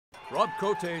Rob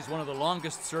Cote is one of the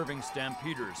longest-serving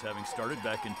Stampeders, having started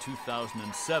back in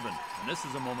 2007. And this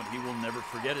is a moment he will never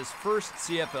forget, his first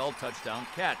CFL touchdown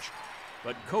catch.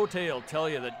 But Cote will tell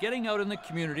you that getting out in the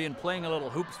community and playing a little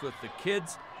hoops with the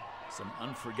kids, some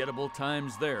unforgettable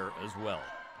times there as well.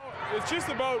 It's just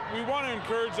about, we want to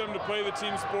encourage them to play the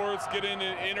team sports, get in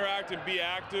and interact and be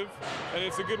active. And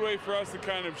it's a good way for us to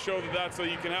kind of show that so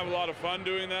you can have a lot of fun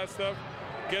doing that stuff.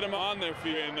 Get them on their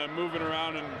feet and moving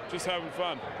around and just having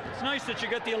fun. It's nice that you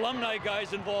get the alumni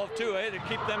guys involved too, to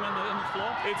keep them in the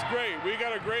flow. It's great. We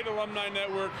got a great alumni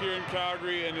network here in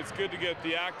Calgary, and it's good to get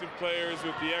the active players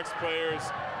with the ex-players.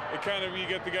 It kind of, you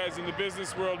get the guys in the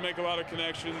business world, make a lot of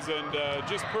connections, and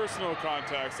just personal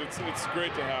contacts. It's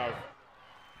great to have.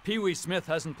 Pee Wee Smith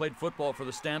hasn't played football for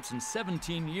the Stamps in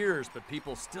 17 years, but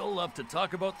people still love to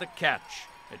talk about the catch.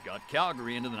 It got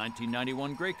Calgary into the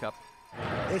 1991 Grey Cup.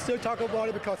 They still talk about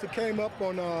it because it came up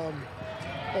on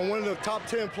one of the top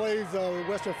 10 plays,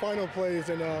 Western Final plays,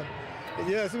 and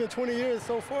yeah, it's been 20 years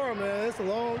so far, man. That's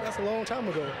a long time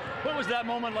ago. What was that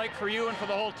moment like for you and for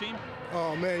the whole team?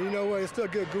 Oh man, you know what? It's still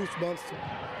good goosebumps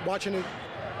watching it,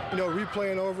 you know,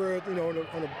 replaying over it, you know, on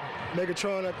the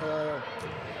Megatron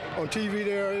on TV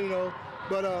there, you know.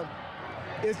 But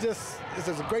it's just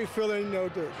a great feeling, you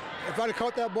know. If I'd have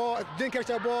caught that ball, if I didn't catch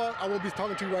that ball, I wouldn't be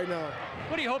talking to you right now.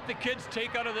 What do you hope the kids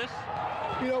take out of this?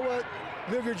 You know what?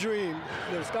 Live your dream.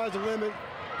 The sky's the limit.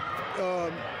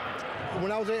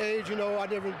 When I was that age, you know, I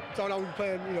never thought I would be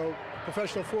playing, you know,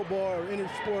 professional football or any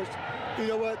sports. You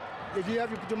know what? If you have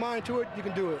your mind to it, you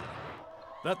can do it.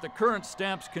 That the current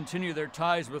Stamps continue their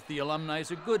ties with the alumni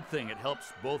is a good thing. It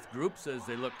helps both groups as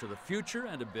they look to the future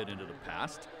and a bit into the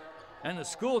past. And the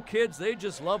school kids, they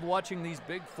just love watching these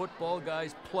big football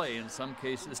guys play, in some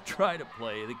cases try to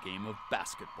play the game of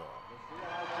basketball.